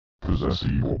possess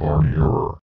evil Barney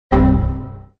error.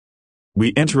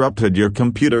 We interrupted your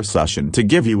computer session to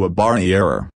give you a Barney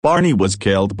error. Barney was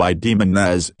killed by Demon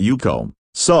Nezuko,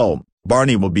 so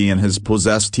Barney will be in his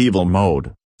possessed evil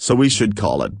mode, so we should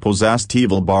call it possessed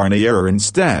evil Barney error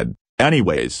instead.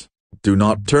 Anyways, do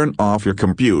not turn off your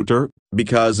computer,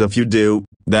 because if you do,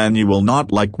 then you will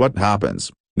not like what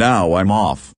happens. Now I'm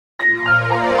off.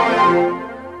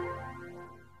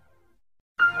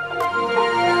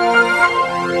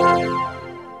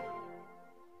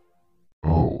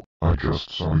 Oh, I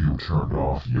just saw you turned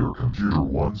off your computer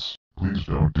once. Please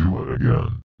don't do it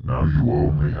again. Now you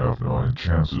only have 9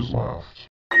 chances left.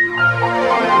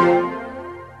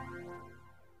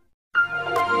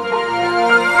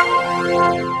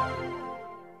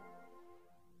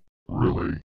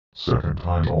 Really? Second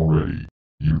time already?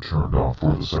 You turned off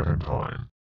for the second time.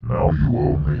 Now you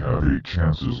only have 8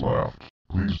 chances left.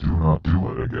 Please do not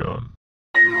do it again.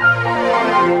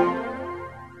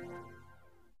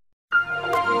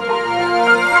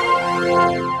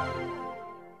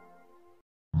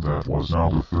 That was now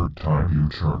the 3rd time you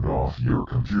turned off your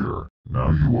computer. Now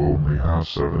you only have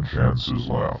 7 chances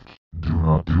left. Do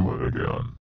not do it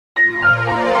again.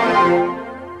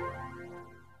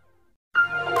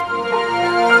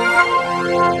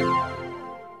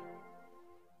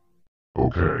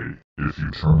 Okay, if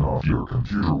you turn off your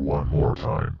computer one more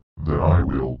time, then I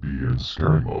will be in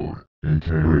scary mode,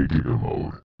 aka Giga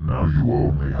mode. Now you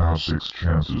only have 6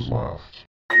 chances left.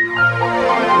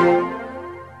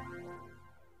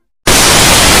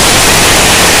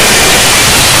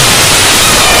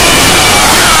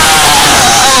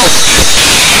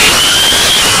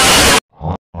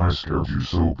 I scared you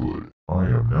so good. I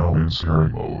am now in scary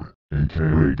mode,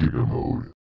 aka Giga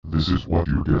mode. This is what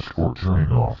you get for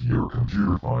turning off your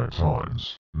computer 5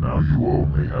 times. Now you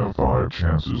only have 5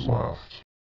 chances left.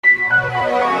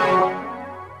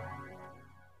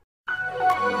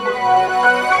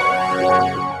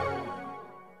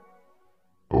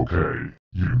 Okay,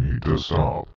 you need to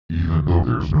stop, even though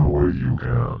there's no way you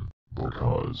can,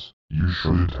 because you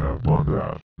shouldn't have done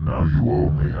that. Now you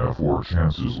only have 4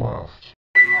 chances left.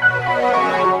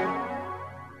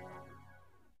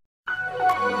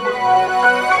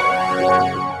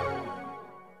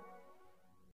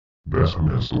 Guess who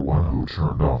is the one who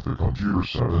turned off the computer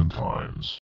 7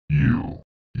 times? You.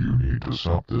 You need to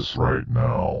stop this right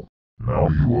now. Now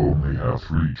you only have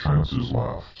 3 chances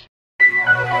left.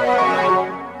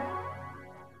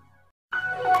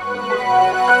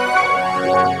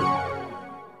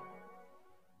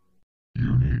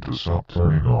 You need to stop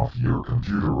turning off your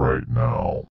computer right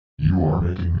now. You are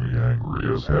making me angry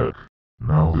as heck.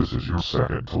 Now this is your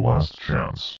second to last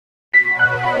chance.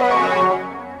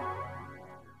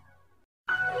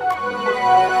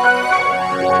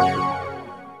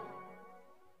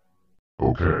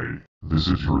 Okay, this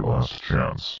is your last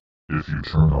chance. If you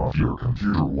turn off your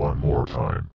computer one more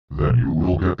time, then you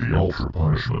will get the ultra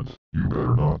punishment. You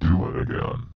better not do it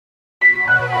again.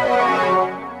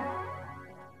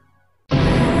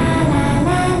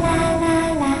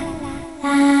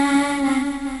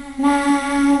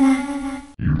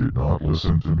 You did not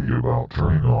listen to me about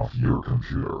turning off your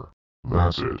computer.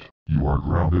 That's it. You are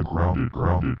grounded for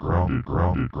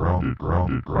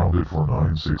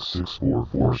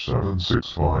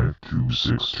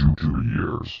 96644765262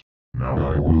 years.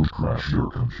 Now I will crash your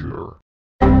computer.